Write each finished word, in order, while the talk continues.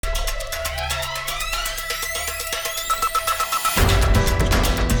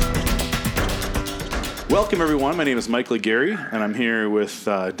Welcome, everyone. My name is Mike Legary, and I'm here with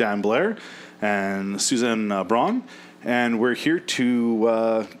Dan Blair and Suzanne Braun, and we're here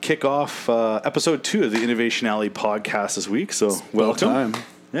to kick off episode 2 of the Innovation Alley podcast this week. So, welcome.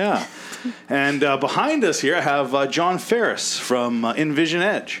 Yeah. And behind us here, I have John Ferris from Envision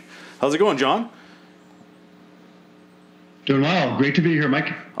Edge. How's it going, John? Doing well. Great to be here,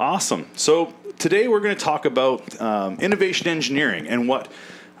 Mike. Awesome. So today we're going to talk about innovation engineering and what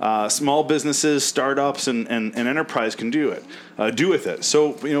small businesses, startups, and enterprise can do with it.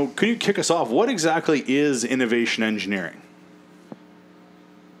 So, can you kick us off? What exactly is innovation engineering?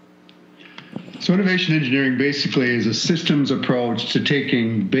 So innovation engineering basically is a systems approach to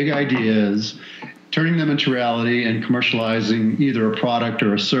taking big ideas, turning them into reality, and commercializing either a product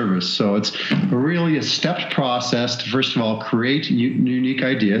or a service. So it's really a stepped process to, first of all, create unique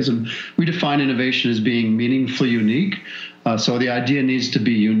ideas. And we define innovation as being meaningfully unique. So the idea needs to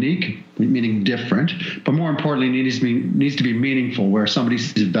be unique, meaning different, but more importantly, needs to be meaningful, where somebody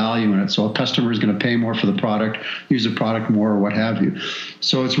sees value in it. So a customer is going to pay more for the product, use the product more, or what have you.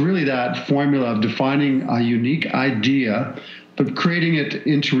 So it's really that formula of defining a unique idea, but creating it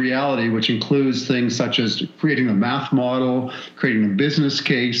into reality, which includes things such as creating a math model, creating a business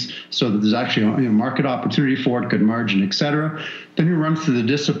case, so that there's actually a market opportunity for it, good margin, et cetera. Then we run through the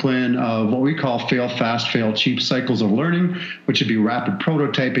discipline of what we call fail fast, fail cheap cycles of learning, which would be rapid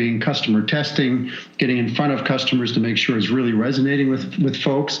prototyping, customer testing, getting in front of customers to make sure it's really resonating with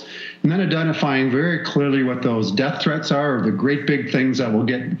folks, and then identifying very clearly what those death threats are, or the great big things that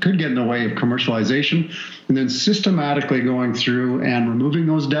could get in the way of commercialization, and then systematically going through and removing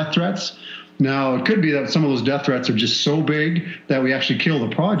those death threats. Now, it could be that some of those death threats are just so big that we actually kill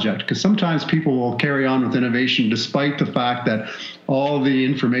the project, because sometimes people will carry on with innovation despite the fact that all the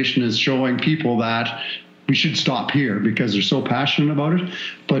information is showing people that we should stop here because they're so passionate about it.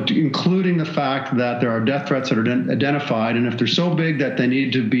 But including the fact that there are death threats that are identified, and if they're so big that they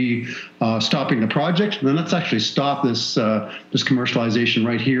need to be stopping the project, then let's actually stop this commercialization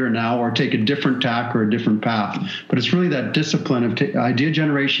right here and now, or take a different tack or a different path. But it's really that discipline of idea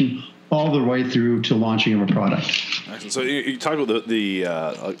generation all the way through to launching of a product. So you talked about the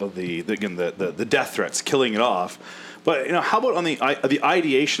death threats, killing it off. But how about on the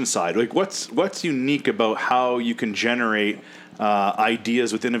ideation side? Like, what's unique about how you can generate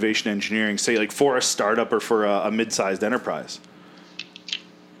ideas with innovation engineering, say like for a startup or for a mid-sized enterprise?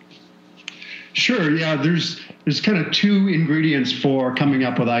 Sure. Yeah. There's kind of two ingredients for coming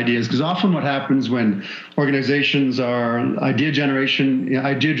up with ideas, because often what happens when organizations are idea generating,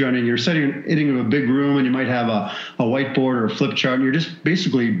 you're sitting in a big room and you might have a whiteboard or a flip chart, and you're just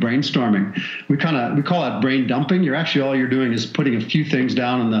basically brainstorming. We call that brain dumping. All you're doing is putting a few things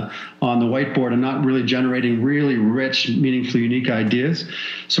down on the whiteboard and not really generating really rich, meaningfully unique ideas.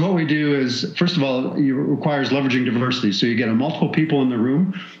 So what we do is, first of all, it requires leveraging diversity. So you get multiple people in the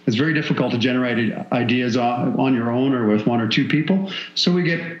room. It's very difficult to generate ideas on your own or with one or two people. So we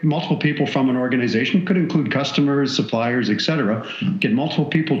get multiple people from an organization, could include customers, suppliers, et cetera, get multiple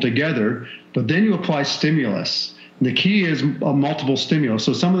people together, but then you apply stimulus. The key is a multiple stimulus.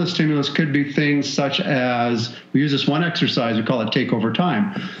 So some of the stimulus could be things such as, we use this one exercise, we call it take over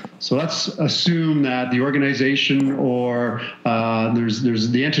time. So let's assume that the organization or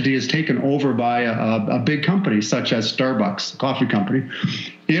there's the entity is taken over by a big company such as Starbucks, a coffee company.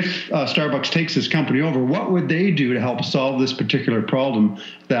 If Starbucks takes this company over, what would they do to help solve this particular problem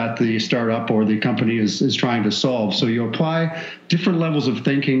that the startup or the company is trying to solve? So you apply different levels of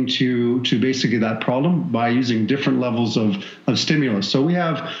thinking to basically that problem by using different levels of stimulus. So we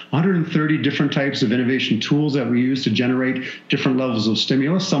have 130 different types of innovation tools that we use to generate different levels of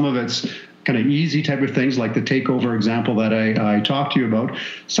stimulus. Some of it's kind of easy type of things like the takeover example that I talked to you about.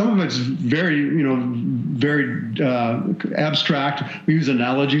 Some of it's very abstract. We use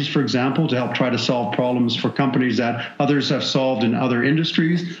analogies, for example, to help try to solve problems for companies that others have solved in other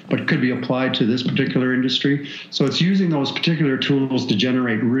industries, but could be applied to this particular industry. So it's using those particular tools to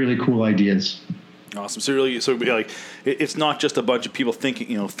generate really cool ideas. Awesome. So it's not just a bunch of people thinking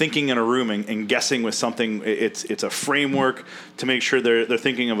in a room and guessing with something. It's a framework to make sure they're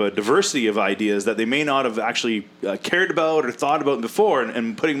thinking of a diversity of ideas that they may not have actually cared about or thought about before,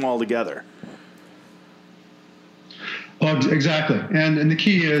 and putting them all together. Well, exactly. And the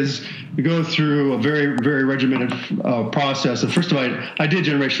key is we go through a very, very regimented process of, first of all, idea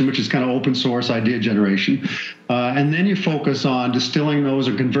generation, which is kind of open source idea generation. And then you focus on distilling those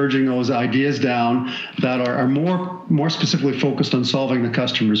or converging those ideas down that are more specifically focused on solving the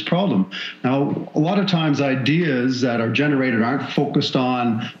customer's problem. Now, a lot of times ideas that are generated aren't focused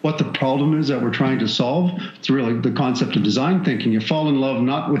on what the problem is that we're trying to solve. It's really the concept of design thinking. You fall in love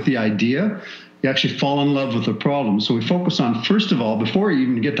not with the idea, you actually fall in love with the problem. So we focus on, first of all, before you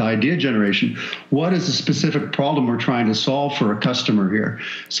even get to idea generation, what is the specific problem we're trying to solve for a customer here?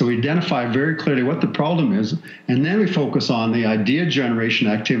 So we identify very clearly what the problem is, and then we focus on the idea generation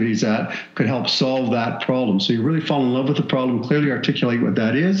activities that could help solve that problem. So you really fall in love with the problem, clearly articulate what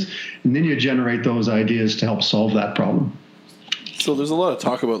that is, and then you generate those ideas to help solve that problem. So there's a lot of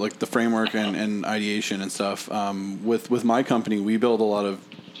talk about like the framework and ideation and stuff. With my company, we build a lot of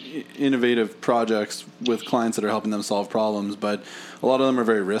innovative projects with clients that are helping them solve problems, but a lot of them are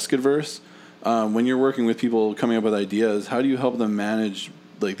very risk adverse. When you're working with people coming up with ideas, how do you help them manage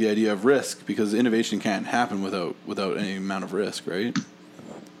like the idea of risk? Because innovation can't happen without any amount of risk, right?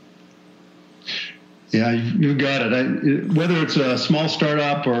 Yeah, you've got it. Whether it's a small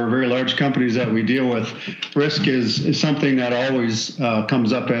startup or very large companies that we deal with, risk is something that always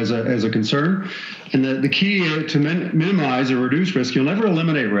comes up as a concern. And the key to minimize or reduce risk, you'll never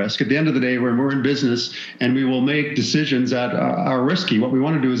eliminate risk. At the end of the day, when we're in business and we will make decisions that are risky, what we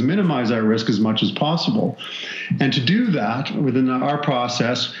want to do is minimize our risk as much as possible. And to do that within our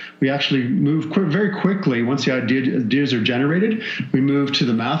process, we actually move very quickly. Once the ideas are generated, we move to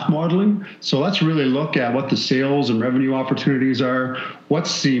the math modeling. So let's really look at what the sales and revenue opportunities are.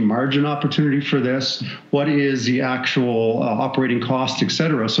 What's the margin opportunity for this? What is the actual operating cost, et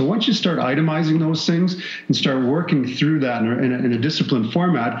cetera? So once you start itemizing those things and start working through that in a disciplined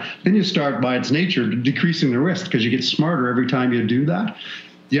format, then you start, by its nature, decreasing the risk because you get smarter every time you do that.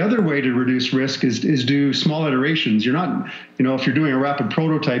 The other way to reduce risk is do small iterations. You're not, if you're doing a rapid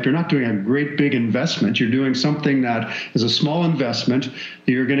prototype, you're not doing a great big investment. You're doing something that is a small investment.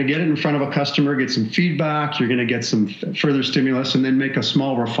 You're going to get it in front of a customer, get some feedback, you're going to get some further stimulus, and then make a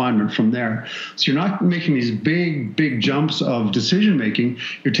small refinement from there. So you're not making these big jumps of decision making.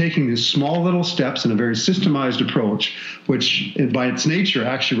 You're taking these small little steps in a very systemized approach, which by its nature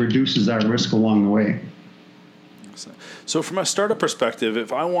actually reduces that risk along the way. So from a startup perspective,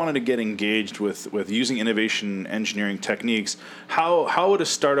 if I wanted to get engaged with using innovation engineering techniques, how would a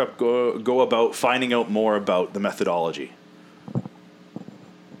startup go about finding out more about the methodology?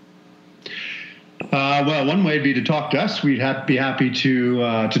 Well, one way would be to talk to us. We'd be happy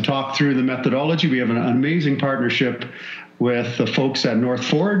to talk through the methodology. We have an amazing partnership with the folks at North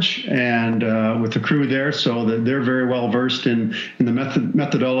Forge and with the crew there, so that they're very well versed in the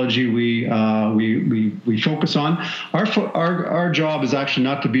methodology we focus on. Our job is actually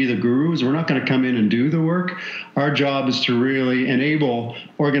not to be the gurus. We're not going to come in and do the work. Our job is to really enable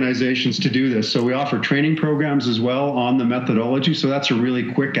organizations to do this. So we offer training programs as well on the methodology. So that's a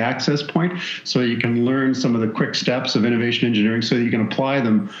really quick access point, so you can learn some of the quick steps of innovation engineering, so that you can apply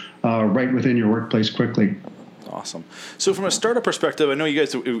them right within your workplace quickly. Awesome. So from a startup perspective, I know you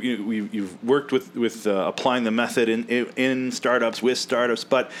guys, you've worked with applying the method in startups, with startups,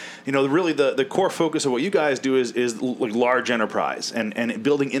 but really the core focus of what you guys do is like large enterprise and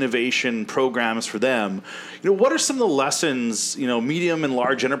building innovation programs for them. What are some of the lessons medium and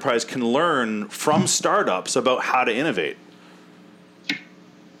large enterprise can learn from startups about how to innovate?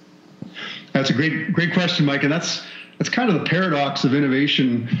 That's a great question, Mike, and that's kind of the paradox of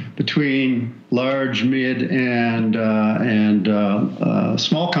innovation between large, mid, and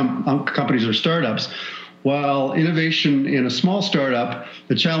small companies or startups. While innovation in a small startup,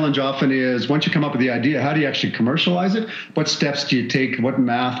 the challenge often is, once you come up with the idea, how do you actually commercialize it? What steps do you take? What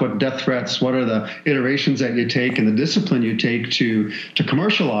math? What death threats? What are the iterations that you take and the discipline you take to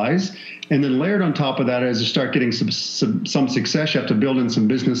commercialize? And then layered on top of that, as you start getting some success, you have to build in some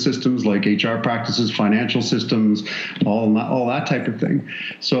business systems like HR practices, financial systems, all that type of thing.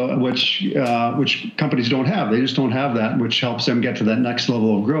 So which companies don't have. They just don't have that, which helps them get to that next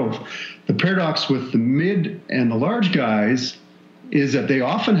level of growth. The paradox with the mid and the large guys is that they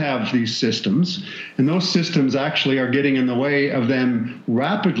often have these systems, and those systems actually are getting in the way of them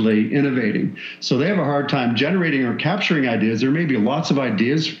rapidly innovating. So they have a hard time generating or capturing ideas. There may be lots of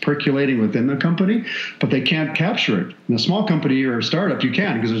ideas percolating within the company, but they can't capture it. In a small company or a startup, you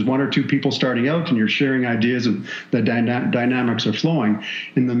can, because there's one or two people starting out and you're sharing ideas and the dynamics are flowing.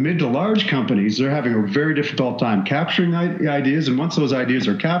 In the mid to large companies, they're having a very difficult time capturing the ideas, and once those ideas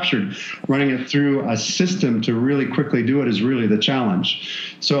are captured, running it through a system to really quickly do it is really the challenge.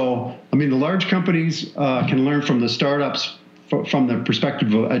 So, the large companies can learn from the startups from the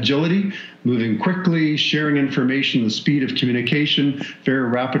perspective of agility, moving quickly, sharing information, the speed of communication, very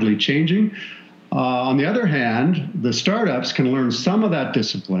rapidly changing. On the other hand, the startups can learn some of that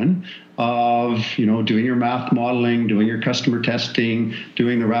discipline of, doing your math modeling, doing your customer testing,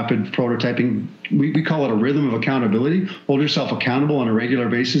 doing the rapid prototyping. We call it a rhythm of accountability. Hold yourself accountable on a regular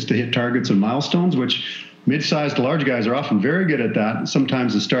basis to hit targets and milestones, which Mid-sized to large guys are often very good at that.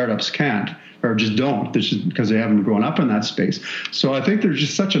 Sometimes the startups can't or just don't. This is because they haven't grown up in that space. So I think there's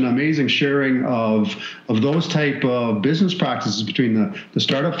just such an amazing sharing of those type of business practices between the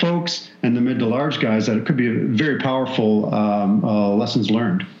startup folks and the mid to large guys that it could be a very powerful lessons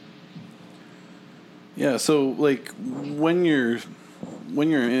learned. Yeah. So like when you're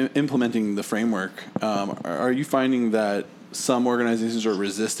implementing the framework, are you finding that some organizations are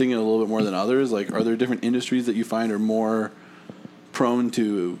resisting it a little bit more than others? Like, are there different industries that you find are more prone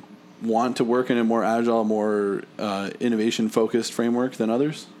to want to work in a more agile, more innovation-focused framework than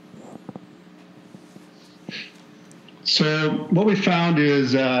others? So what we found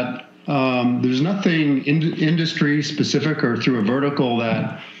is that there's nothing industry-specific or through a vertical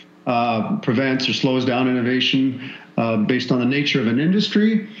that prevents or slows down innovation based on the nature of an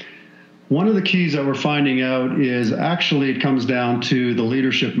industry. One of the keys that we're finding out is actually it comes down to the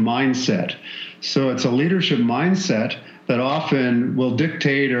leadership mindset. So it's a leadership mindset that often will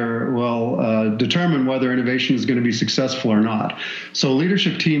dictate or will determine whether innovation is going to be successful or not. So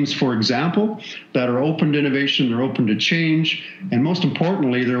leadership teams, for example, that are open to innovation, they're open to change, and most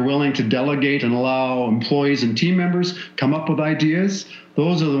importantly, they're willing to delegate and allow employees and team members come up with ideas.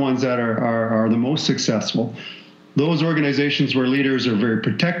 Those are the ones that are the most successful. Those organizations where leaders are very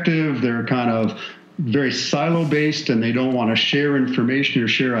protective, they're kind of very silo-based, and they don't want to share information or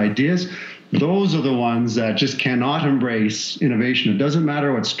share ideas, those are the ones that just cannot embrace innovation. It doesn't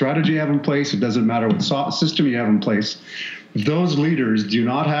matter what strategy you have in place. It doesn't matter what system you have in place. If those leaders do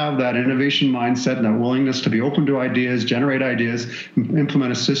not have that innovation mindset and that willingness to be open to ideas, generate ideas,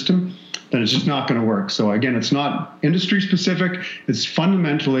 implement a system, then it's just not going to work. So again, it's not industry specific. It's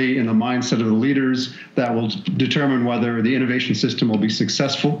fundamentally in the mindset of the leaders that will determine whether the innovation system will be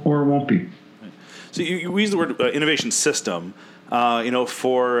successful or it won't be. So you use the word innovation system. Can you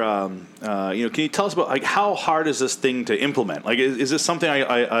tell us about like how hard is this thing to implement? Like, is this something it's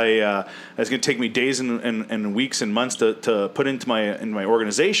going to take me days and weeks and months to put into my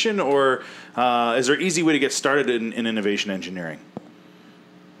organization, or is there an easy way to get started in innovation engineering?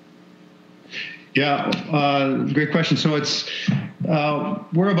 Yeah, great question. So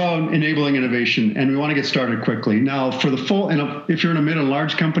we're about enabling innovation, and we want to get started quickly. Now, for the full, and if you're in a mid and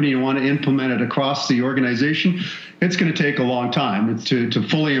large company, you want to implement it across the organization, it's going to take a long time to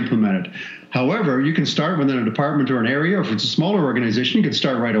fully implement it. However, you can start within a department or an area, or if it's a smaller organization, you can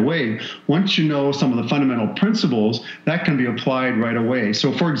start right away. Once you know some of the fundamental principles, that can be applied right away.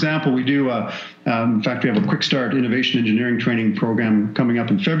 So, for example, we do, in fact, we have a quick start innovation engineering training program coming up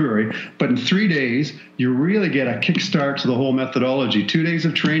in February. But in 3 days, you really get a kickstart to the whole methodology. 2 days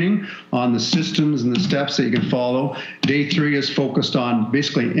of training on the systems and the steps that you can follow. Day 3 is focused on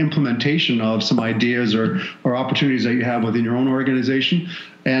basically implementation of some ideas or opportunities that you have within your own organization.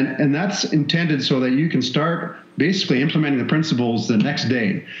 And that's intended so that you can start basically implementing the principles the next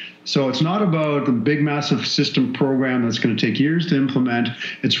day. So it's not about the big, massive system program that's going to take years to implement.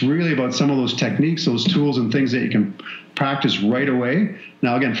 It's really about some of those techniques, those tools and things that you can practice right away.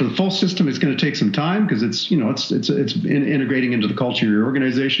 Now, again, for the full system, it's going to take some time because it's integrating into the culture of your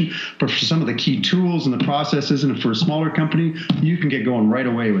organization. But for some of the key tools and the processes, and for a smaller company, you can get going right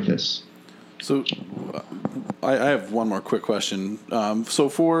away with this. So I have one more quick question. So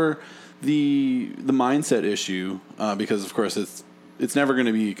for the mindset issue, because of course it's never going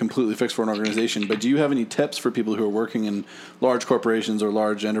to be completely fixed for an organization, but do you have any tips for people who are working in large corporations or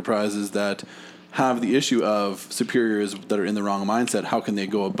large enterprises that have the issue of superiors that are in the wrong mindset? How can they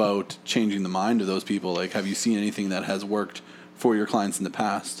go about changing the mind of those people? Like, have you seen anything that has worked for your clients in the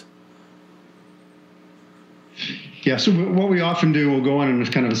past? Yeah, so what we often do, we'll go in and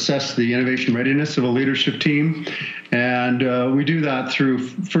just kind of assess the innovation readiness of a leadership team. And we do that through,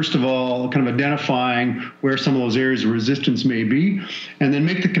 first of all, kind of identifying where some of those areas of resistance may be, and then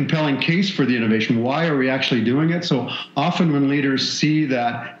make the compelling case for the innovation. Why are we actually doing it? So often when leaders see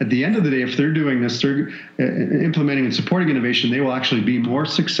that at the end of the day, if they're doing this, they're implementing and supporting innovation, they will actually be more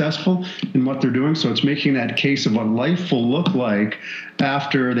successful in what they're doing. So it's making that case of what life will look like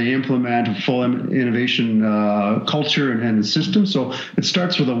after they implement a full innovation culture and the system. So it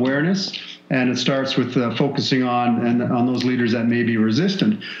starts with awareness, and it starts with focusing on those leaders that may be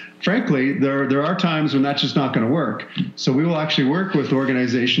resistant. Frankly, there are times when that's just not going to work. So we will actually work with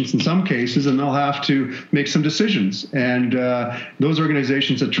organizations in some cases, and they'll have to make some decisions. And those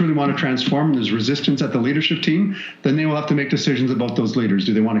organizations that truly want to transform, and there's resistance at the leadership team, then they will have to make decisions about those leaders.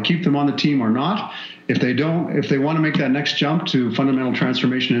 Do they want to keep them on the team or not? If they don't, if they want to make that next jump to fundamental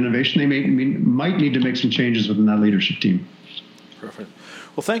transformation and innovation, they might need to make some changes within that leadership team. Perfect.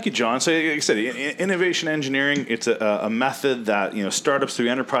 Well, thank you, John. So, like I said, innovation engineering, it's a method that startups through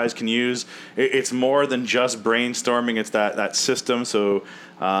enterprise can use. It's more than just brainstorming. It's that system. So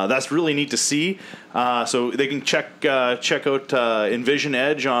that's really neat to see. So they can check out Envision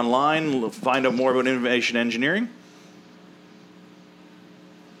Edge online, find out more about innovation engineering.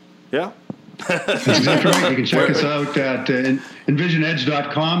 Yeah. That's exactly right. You can check us out at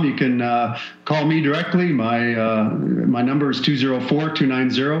envisionedge.com. You can call me directly. My number is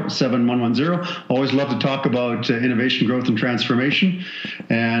 204-290-7110. Always love to talk about innovation, growth, and transformation.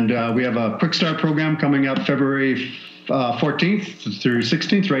 And we have a quick start program coming up February 14th through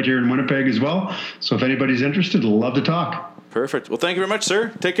 16th right here in Winnipeg as well. So if anybody's interested, love to talk. Perfect. Well, thank you very much,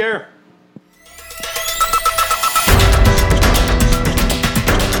 sir. Take care.